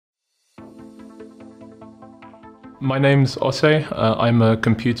My name's Ose. I'm a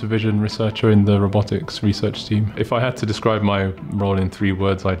computer vision researcher in the robotics research team. If I had to describe my role in 3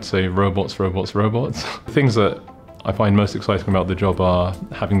 words, I'd say robots, robots, robots. Things that I find most exciting about the job are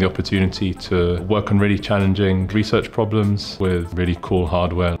having the opportunity to work on really challenging research problems with really cool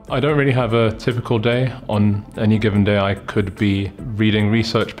hardware. I don't really have a typical day. On any given day, I could be reading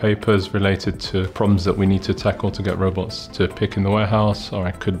research papers related to problems that we need to tackle to get robots to pick in the warehouse, or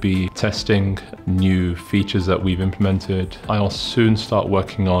I could be testing new features that we've implemented. I'll soon start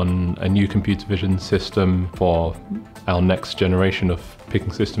working on a new computer vision system for our next generation of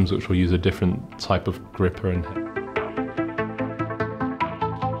picking systems, which will use a different type of gripper and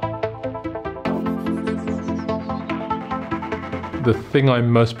The thing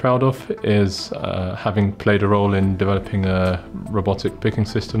I'm most proud of is having played a role in developing a robotic picking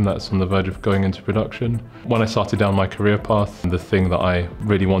system that's on the verge of going into production. When I started down my career path, the thing that I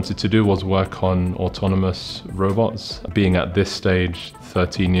really wanted to do was work on autonomous robots. Being at this stage,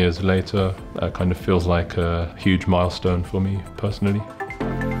 13 years later, kind of feels like a huge milestone for me personally.